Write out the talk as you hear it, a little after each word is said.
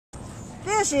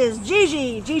This is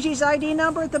Gigi. Gigi's ID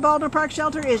number at the Baldwin Park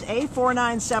Shelter is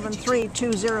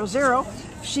A4973200.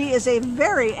 She is a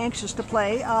very anxious to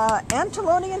play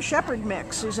Anatolian Shepherd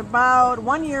mix. She's about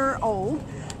 1 year old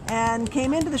and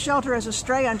came into the shelter as a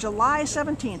stray on July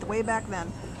 17th, way back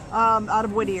then, out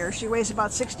of Whittier. She weighs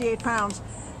about 68 pounds.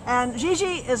 And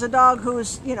Gigi is a dog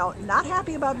who's, you know, not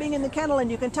happy about being in the kennel,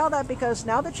 and you can tell that because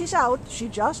now that she's out, she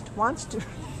just wants to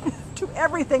do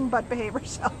everything but behave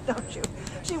herself, don't you?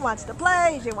 She wants to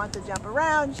play, she wants to jump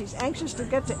around, she's anxious to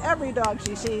get to every dog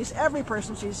she sees, every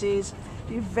person she sees.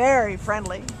 She's very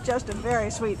friendly, just a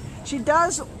very sweet. She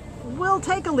will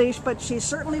take a leash, but she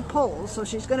certainly pulls, so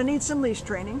she's going to need some leash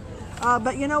training.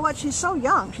 But you know what? She's so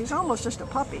young. She's almost just a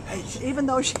puppy, even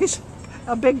though she's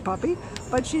a big puppy,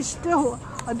 but she's still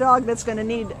a dog that's going to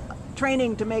need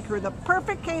training to make her the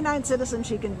perfect canine citizen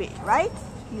she can be, right?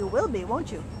 You will be,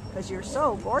 won't you? Because you're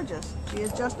so gorgeous. She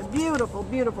is just a beautiful,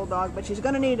 beautiful dog, but she's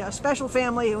going to need a special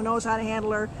family who knows how to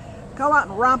handle her. Go out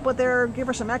and romp with her, give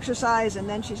her some exercise, and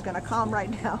then she's going to calm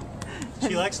right down.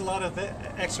 She likes a lot of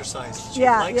exercise. She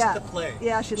Yeah, likes to play.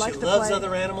 Yeah, she likes to play. She loves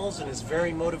other animals and is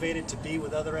very motivated to be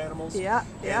with other animals. Yeah,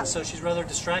 yeah. And so she's rather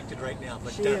distracted right now.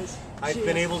 But She is. I've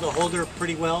been able to hold her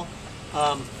pretty well,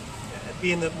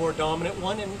 being the more dominant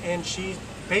one, and she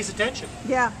pays attention.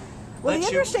 Yeah. Well, the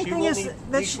interesting thing is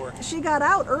that she got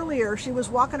out earlier. She was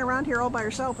walking around here all by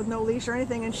herself with no leash or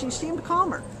anything, and she seemed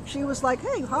calmer. She was like,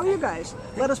 hey, how are you guys?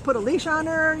 Let us put a leash on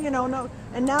her, you know, no.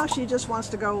 And now she just wants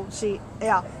to go see,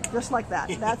 yeah, just like that.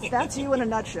 That's you in a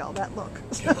nutshell, that look.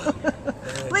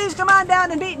 Please come on down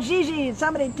and meet Gigi.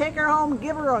 Somebody take her home,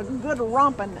 give her a good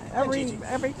romping every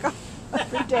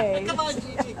day. Come on,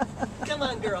 Gigi. Come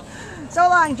on, girl. So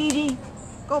long, Gigi.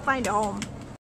 Go find a home.